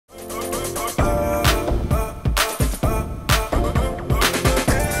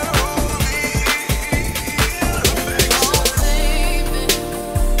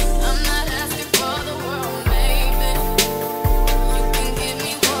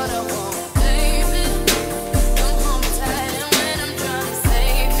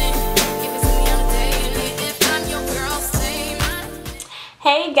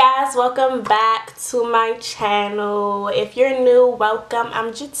guys, welcome back to my channel. If you're new, welcome.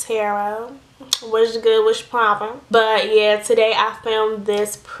 I'm Jaterra. What's good, what's problem? But yeah, today I filmed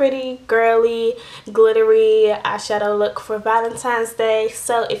this pretty girly glittery eyeshadow look for Valentine's Day.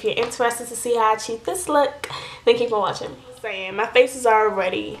 So if you're interested to see how I achieve this look, then keep on watching. My face is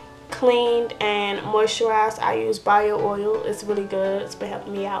already cleaned and moisturized. I use bio oil. It's really good. It's been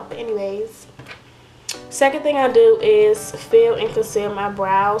helping me out. But anyways, second thing I do is fill and conceal my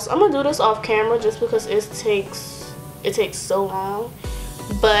brows. I'm gonna do this off camera just because it takes so long.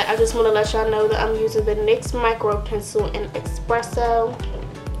 But I just want to let y'all know that I'm using the NYX Micro pencil in Espresso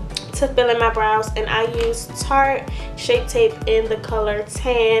to fill in my brows, and I use Tarte ShapeTape in the color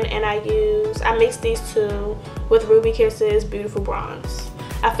Tan, and I mix these two with Ruby Kisses Beautiful Bronze.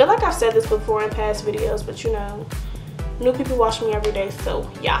 I feel like I've said this before in past videos, but you know, new people watch me every day, so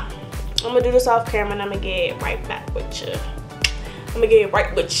yeah. I'm gonna do this off camera and I'm gonna get right back with you.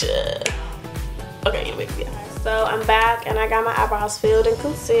 Okay, anyway, yeah. So I'm back and I got my eyebrows filled and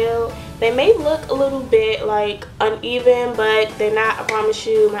concealed. They may look a little bit like uneven, but they're not. I promise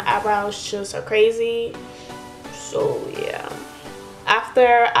you, my eyebrows just are crazy. So yeah.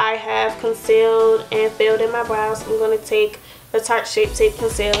 After I have concealed and filled in my brows, I'm gonna take the Tarte ShapeTape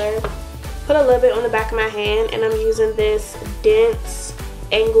concealer, put a little bit on the back of my hand, and I'm using this dense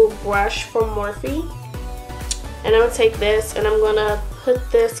angled brush from Morphe. And I'm gonna take this and I'm gonna put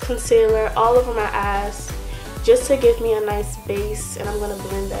this concealer all over my eyes just to give me a nice base, and I'm gonna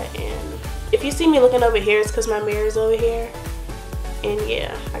blend that in. If you see me looking over here, it's because my mirror is over here. And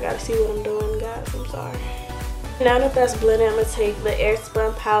yeah, I gotta see what I'm doing, guys. I'm sorry. Now that that's blended, I'm gonna take the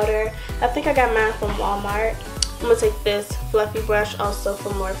Airspun powder. I think I got mine from Walmart. I'm gonna take this fluffy brush also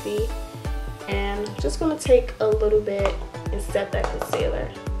from Morphe, and I'm just gonna take a little bit and set that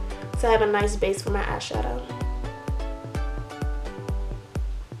concealer so I have a nice base for my eyeshadow.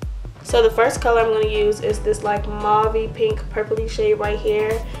 So the first color I'm going to use is this like mauve pink purpley shade right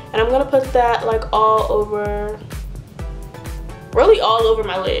here, and I'm going to put that like all over, really all over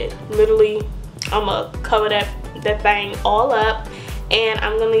my lid. Literally, I'm going to cover that thing all up, and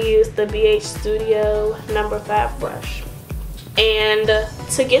I'm going to use the BH Studio No. 5 brush. And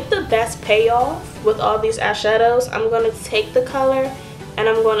to get the best payoff with all these eyeshadows, I'm going to take the color and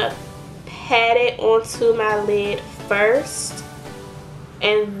I'm going to pat it onto my lid first,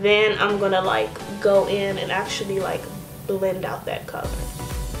 and then I'm going to like go in and actually like blend out that color.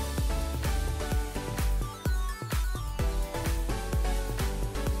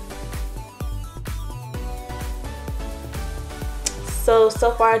 So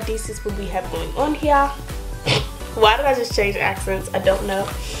far this is what we have going on here. Why did I just change accents? I don't know.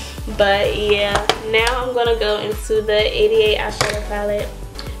 But yeah, now I'm gonna go into the 88 eyeshadow palette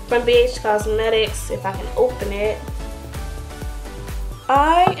from BH Cosmetics. If I can open it,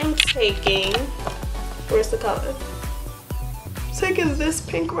 I am taking, where's the color? I'm taking this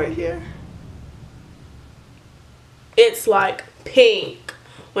pink right here. It's like pink.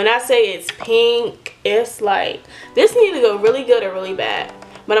 When I say it's pink, it's like, this needs to go really good or really bad.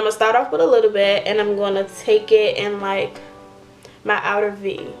 But I'm going to start off with a little bit, and I'm going to take it in like my outer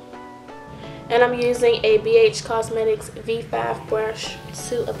V. And I'm using a BH Cosmetics V5 brush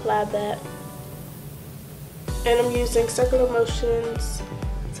to apply that. And I'm using circular motions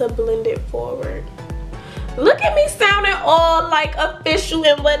to blend it forward. Look at me sounding all like official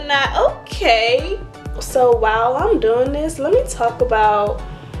and whatnot. Okay. So while I'm doing this, let me talk about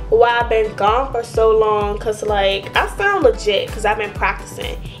why I've been gone for so long, because like I sound legit because I've been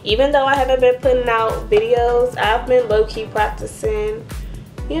practicing. Even though I haven't been putting out videos, I've been low-key practicing,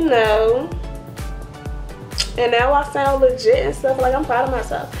 you know, and now I sound legit and stuff. Like, I'm proud of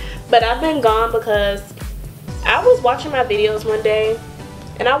myself. But I've been gone because I was watching my videos one day,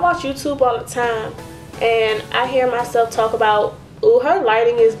 and I watch YouTube all the time, and I hear myself talk about, oh, her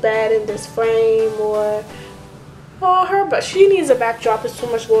lighting is bad in this frame, or oh, but she needs a backdrop. There's too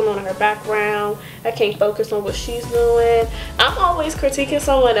much going on in her background. I can't focus on what she's doing. I'm always critiquing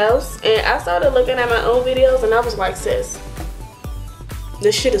someone else, and I started looking at my own videos, and I was like, sis,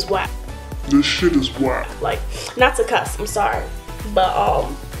 this shit is whack. This shit is whack. Like, not to cuss, I'm sorry, but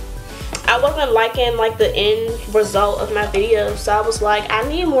I wasn't liking like the end result of my videos, so I was like, I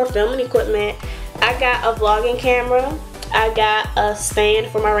need more filming equipment. I got a vlogging camera. I got a stand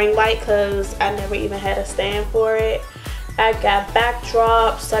for my ring light because I never even had a stand for it. I got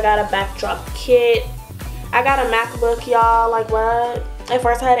backdrops. I got a backdrop kit. I got a MacBook, y'all. Like, what? At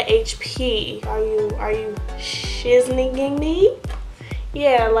first I had an HP. Are you shizzling me?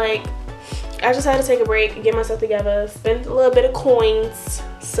 Yeah, like, I just had to take a break and get myself together, spend a little bit of coins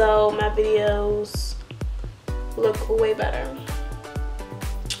so my videos look way better.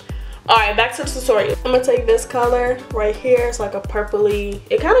 Alright, back to the tutorial. I'm gonna take this color right here. It's like a purpley.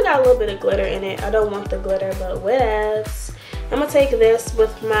 It kind of got a little bit of glitter in it. I don't want the glitter, but whatevs. I'm gonna take this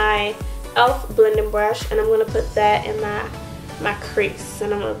with my e.l.f. blending brush, and I'm gonna put that in my crease,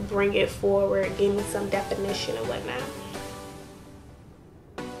 and I'm gonna bring it forward, give me some definition and whatnot.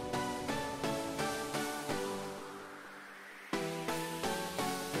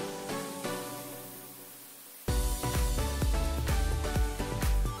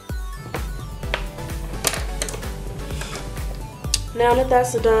 Now that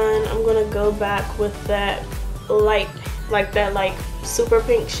that's done, I'm gonna go back with that light, like that like super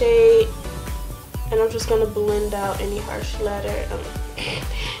pink shade, and I'm just gonna blend out any harsh letters.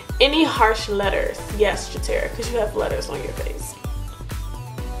 Yes, Jaterra, because you have letters on your face.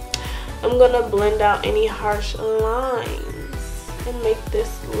 I'm gonna blend out any harsh lines and make this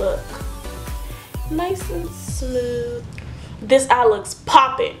look nice and smooth. This eye looks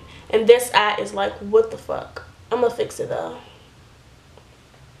popping, and this eye is like, what the fuck? I'm gonna fix it though.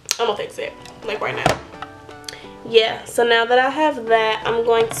 I'm gonna fix it like right now. Yeah, so now that I have that, I'm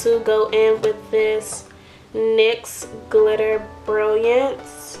going to go in with this NYX Glitter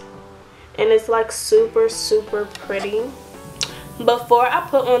Brillants, and it's like super pretty. Before I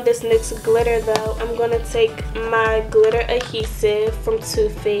put on this NYX glitter though, I'm gonna take my glitter adhesive from Too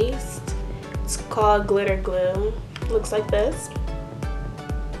Faced. It's called Glitter Glue. Looks like this.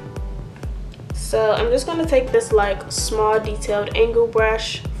 So I'm just gonna take this like small detailed angle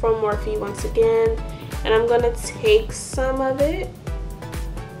brush from Morphe once again, and I'm gonna take some of it.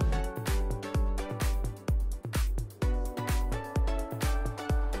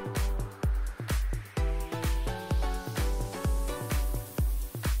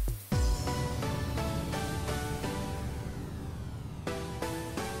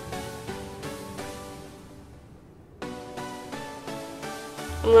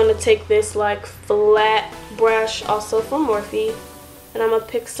 I'm gonna take this like flat brush also from Morphe, and I'm gonna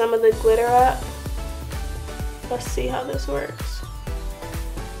pick some of the glitter up. Let's see how this works.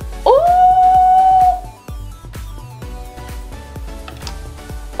 Ooh!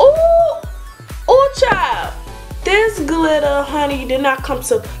 Ooh! Ooh, child! This glitter, honey, did not come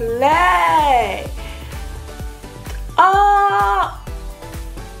to play.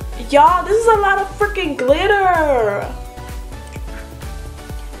 Y'all, this is a lot of freaking glitter.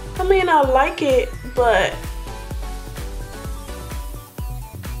 I mean, I like it, but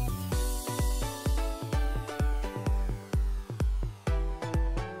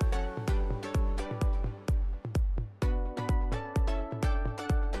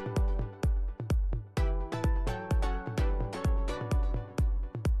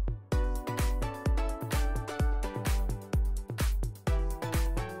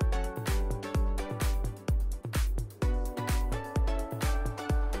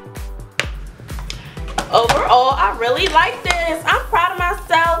overall, I really like this. I'm proud of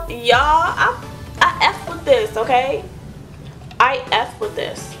myself, y'all. I F with this, okay? I F with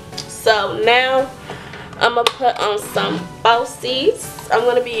this. So now I'm gonna put on some falsies. I'm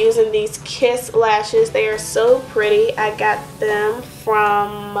gonna be using these Kiss lashes. They are so pretty. I got them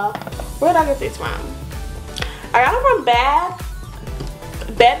from, where did I get these from? I got them from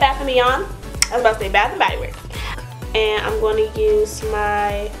Bed Bath & Beyond. I was about to say Bath & Body Works. And I'm going to use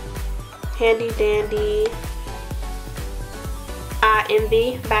my Handy Dandy I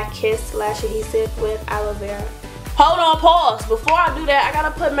Envy by Kiss Lash Adhesive with aloe vera. Hold on, pause. Before I do that, I gotta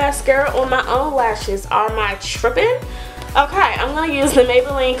put mascara on my own lashes. Am I tripping? Okay, I'm gonna use the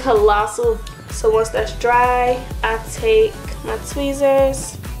Maybelline Colossal. So once that's dry, I take my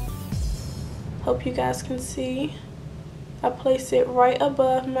tweezers. Hope you guys can see. I place it right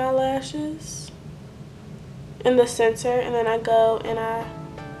above my lashes in the center, and then I go and I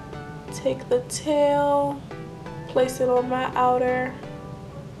take the tail, place it on my outer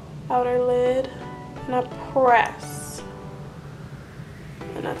lid, and I press.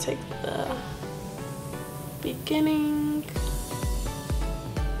 And I take the beginning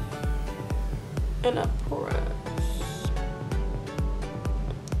and I press.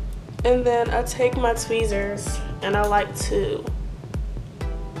 And then I take my tweezers and I like to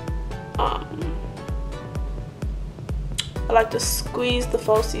squeeze the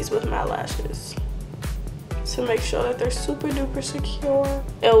falsies with my lashes to make sure that they're super duper secure.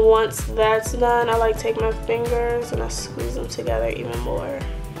 And once that's done, I like take my fingers and I squeeze them together even more.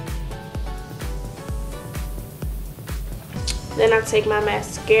 Then I take my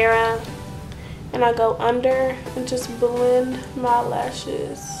mascara and I go under and just blend my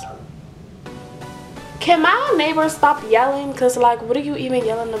lashes. Can my neighbors stop yelling? Cause like, what are you even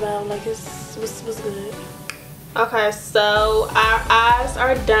yelling about? Like, what's good? Okay, so our eyes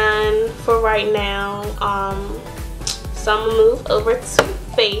are done for right now. So I'm gonna move over to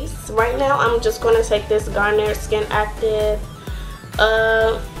face. Right now I'm just gonna take this Garnier Skin Active,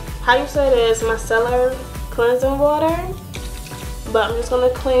 how you say this, micellar cleansing water. But I'm just gonna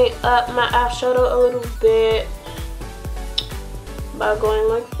clean up my eyeshadow a little bit by going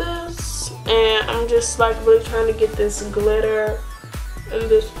like this. And I'm just like really trying to get this glitter and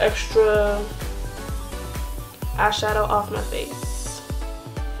this extra eyeshadow off my face.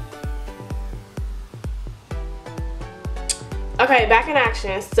 Okay, back in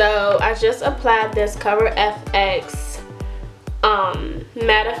action. So I just applied this Cover FX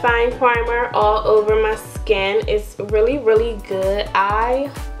mattifying primer all over my skin. It's really good.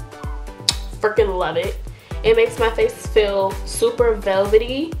 I freaking love it. It makes my face feel super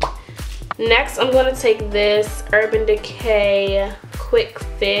velvety. Next I'm going to take this Urban Decay Quick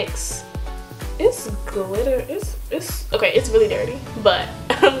Fix. It's glitter. It's okay, it's really dirty, but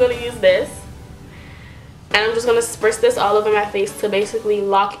I'm gonna use this, and I'm just gonna spritz this all over my face to basically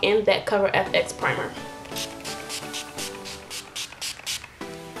lock in that Cover FX primer.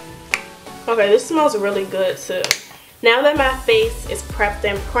 Okay, this smells really good too. Now that my face is prepped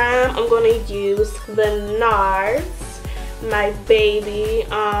and primed, I'm gonna use the NARS, my baby,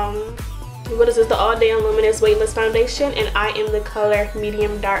 what is this, the All Day Luminous Weightless Foundation, and I am the color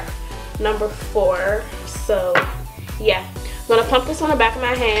medium dark number 4. So yeah, I'm gonna pump this on the back of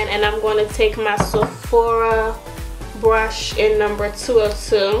my hand, and I'm going to take my Sephora brush in number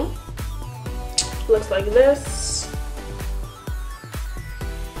 202. Looks like this.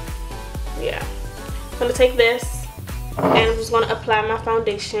 Yeah, I'm gonna take this and I'm just gonna apply my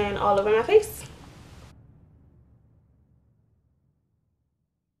foundation all over my face.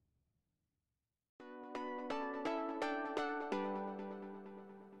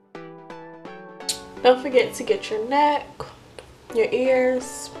 Don't forget to get your neck, your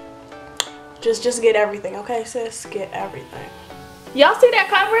ears. Just get everything, okay, sis? Get everything. Y'all see that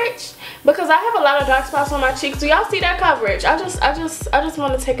coverage? Because I have a lot of dark spots on my cheeks. Do y'all see that coverage? I just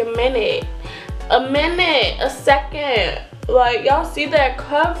want to take a second. Like, y'all see that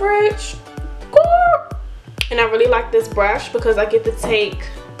coverage? And I really like this brush because I get to take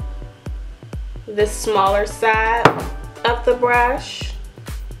this smaller side of the brush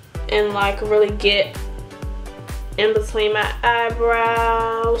and like really get in between my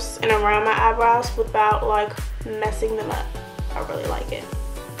eyebrows and around my eyebrows without like messing them up. I really like it.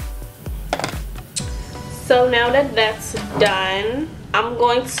 So now that that's done, I'm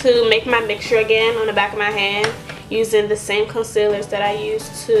going to make my mixture again on the back of my hand using the same concealers that I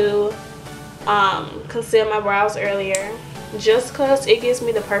used to conceal my brows earlier, just because it gives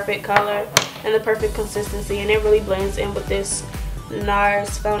me the perfect color and the perfect consistency, and it really blends in with this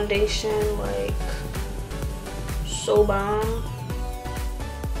NARS foundation, like so bomb.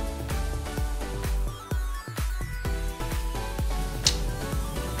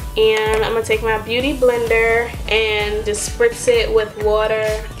 And I'm gonna take my beauty blender and just spritz it with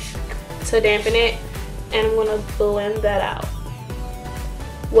water to dampen it, and I'm gonna blend that out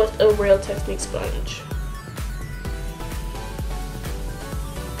with a Real Technique sponge.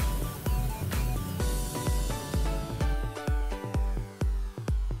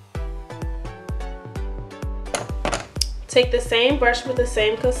 Take the same brush with the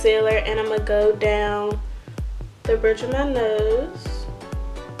same concealer, and I'm gonna go down the bridge of my nose,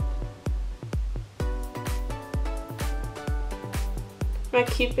 my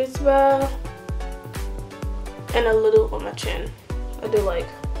cupid's bow, and a little on my chin. I do like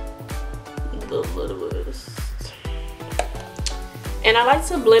the littlest. And I like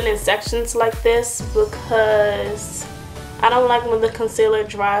to blend in sections like this because I don't like when the concealer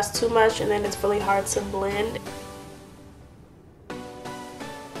dries too much and then it's really hard to blend.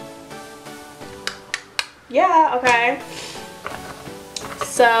 Yeah, okay.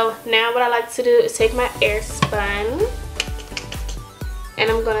 So now what I like to do is take my Airspun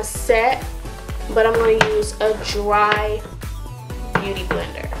and I'm gonna set, but I'm gonna use a dry beauty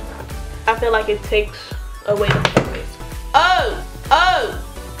blender. I feel like it takes away the purpose.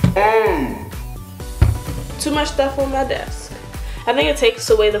 Too much stuff on my desk. I think it takes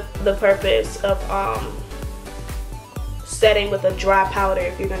away the purpose of setting with a dry powder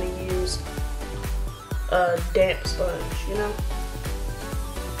if you're gonna use a damp sponge, you know?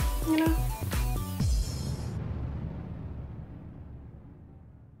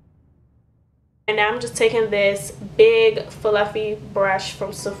 And now I'm just taking this big fluffy brush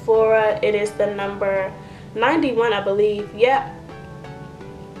from Sephora. It is the number 91, I believe. Yep.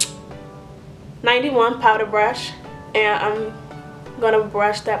 91 powder brush, and I'm gonna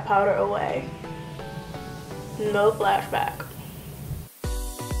brush that powder away. No flashback.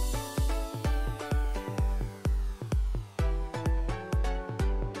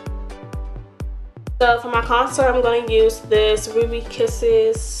 So for my contour, I'm going to use this Ruby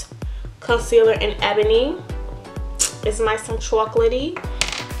Kisses concealer in Ebony. It's nice and chocolatey.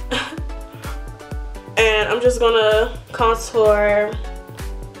 And I'm just going to contour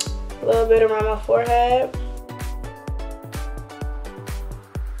a little bit around my forehead.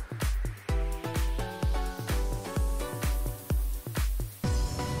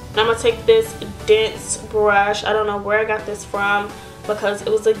 And I'm going to take this dense brush. I don't know where I got this from, because it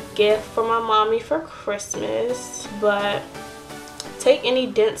was a gift from my mommy for Christmas. But take any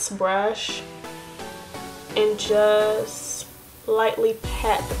dense brush and just lightly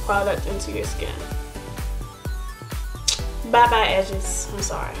pat the product into your skin. Bye bye edges, I'm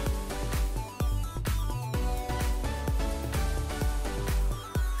sorry.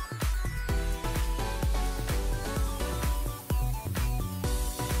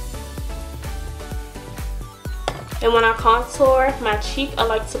 And when I contour my cheek, I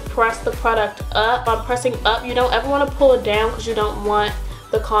like to press the product up. I'm pressing up. You don't ever want to pull it down because you don't want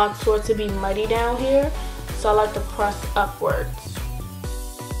the contour to be muddy down here. So I like to press upwards.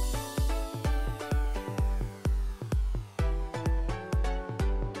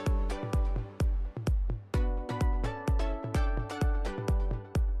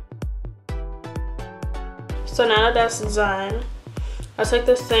 So now that that's done, I take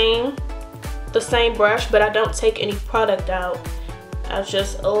the same brush, but I don't take any product out. I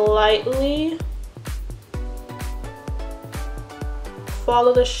just lightly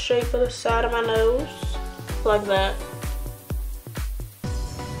follow the shape of the side of my nose, like that.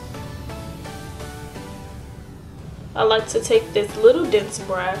 I like to take this little dense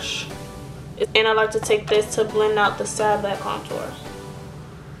brush, and I like to take this to blend out the side of that contour.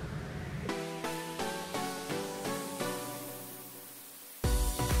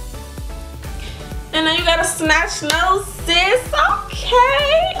 And then you got a snatch nose, sis.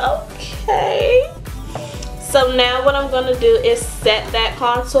 Okay. So now what I'm gonna do is set that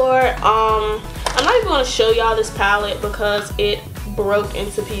contour. I'm not even gonna show y'all this palette because it broke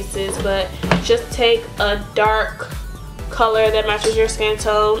into pieces, but just take a dark color that matches your skin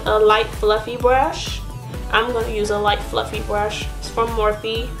tone, a light fluffy brush. I'm gonna use a light fluffy brush. It's from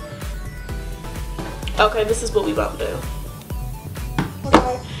Morphe. Okay, this is what we about to do.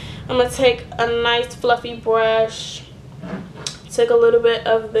 Okay. I'm going to take a nice fluffy brush, take a little bit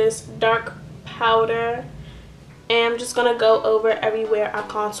of this dark powder, and I'm just going to go over everywhere I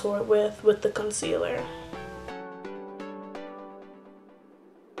contour with the concealer.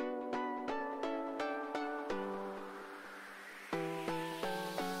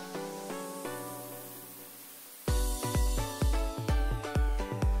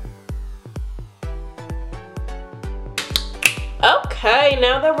 Okay,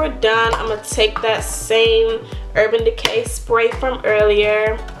 now that we're done, I'm going to take that same Urban Decay spray from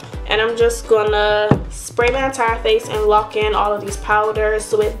earlier, and I'm just going to spray my entire face and lock in all of these powders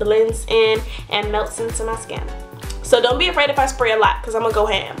so it blends in and melts into my skin. So don't be afraid if I spray a lot, because I'm going to go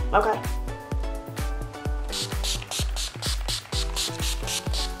ham, okay?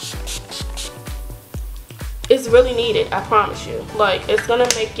 It's really needed, I promise you. Like, it's going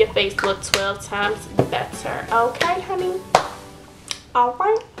to make your face look 12 times better, okay, honey?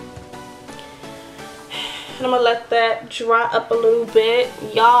 Alright, and I'm gonna let that dry up a little bit.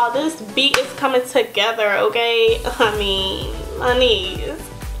 Y'all, this beat is coming together, okay? I mean, my knees.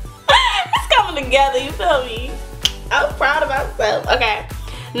 It's coming together, you feel me? I'm proud of myself. Okay,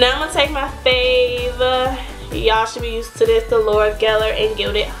 now I'm gonna take my fave. Y'all should be used to this, the Laura Geller and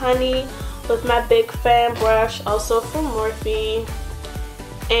Gilded Honey, with my big fan brush, also from Morphe.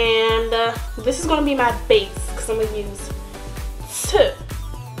 And this is gonna be my base, because I'm gonna use 2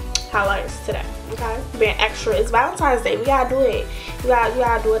 highlighters today, okay? Being extra, it's Valentine's Day, we gotta do it. You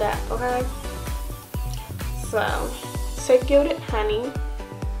gotta do it up, okay? So, take Gilded Honey.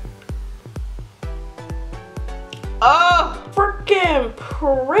 Oh, freaking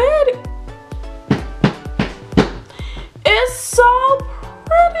pretty. It's so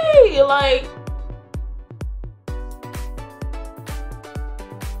pretty, like.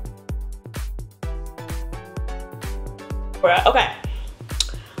 Okay,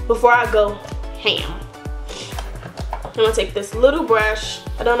 before I go ham, I'm gonna take this little brush.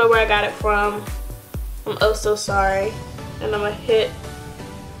 I don't know where I got it from. I'm oh so sorry. And I'm gonna hit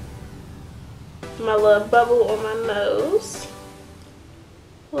my little bubble on my nose.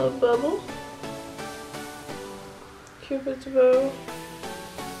 Little bubble. Cupid's bow.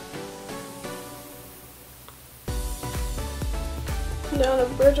 Down the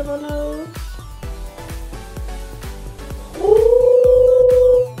bridge of my nose.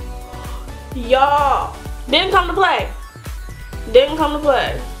 Y'all, didn't come to play. Didn't come to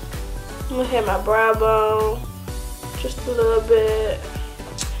play. I'm gonna hit my brow bone just a little bit.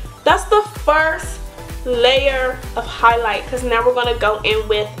 That's the first layer of highlight, because now we're gonna go in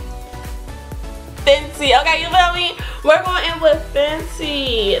with Fenty. Okay, you feel me? We're going in with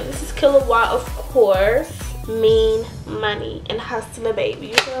Fenty. This is Kilowatt, of course. Mean Money and Hustler Baby.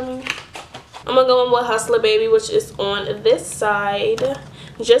 You feel me? I'm gonna go in with Hustler Baby, which is on this side,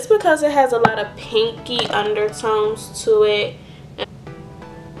 just because it has a lot of pinky undertones to it.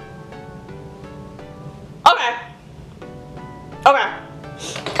 Okay. Okay.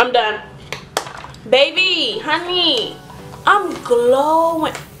 I'm done. Baby, honey, I'm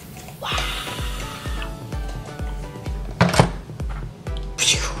glowing. Wow.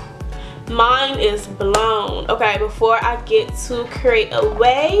 Mine is blown. Okay, before I get to create a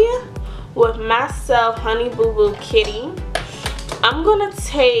way with myself, Honey Boo Boo Kitty, I'm gonna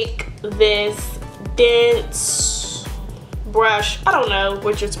take this dense brush. I don't know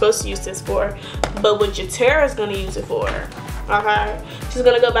what you're supposed to use this for, but what Jaterra is gonna use it for. Okay, she's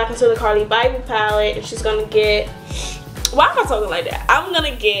gonna go back into the Carli Bybel palette, and she's gonna get, why am I talking like that? I'm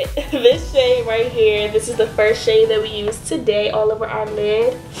gonna get this shade right here. This is the first shade that we used today all over our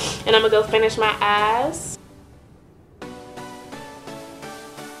lid, and I'm gonna go finish my eyes.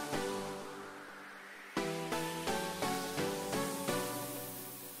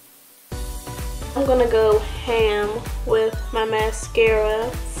 I'm gonna go ham with my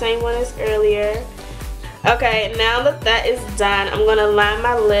mascara, same one as earlier. Okay, now that that is done, I'm gonna line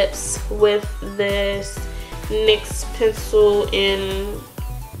my lips with this NYX pencil in,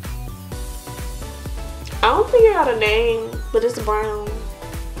 I don't figure out a name, but it's brown.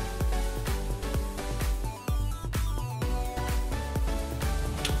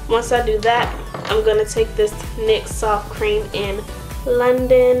 Once I do that, I'm gonna take this NYX Soft Cream in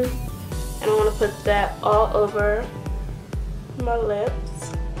London, and I'm gonna put that all over my lips.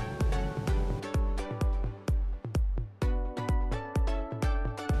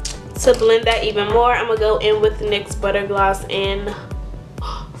 To blend that even more, I'm gonna go in with NYX Butter Gloss in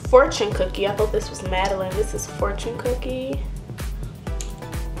Fortune Cookie. I thought this was Madeline. This is Fortune Cookie.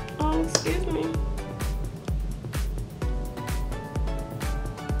 Oh, excuse me.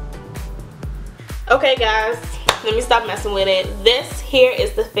 Okay, guys, let me stop messing with it. This here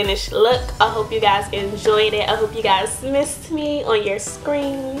is the finished look. I hope you guys enjoyed it. I hope you guys missed me on your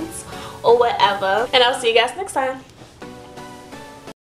screens or whatever. And I'll see you guys next time.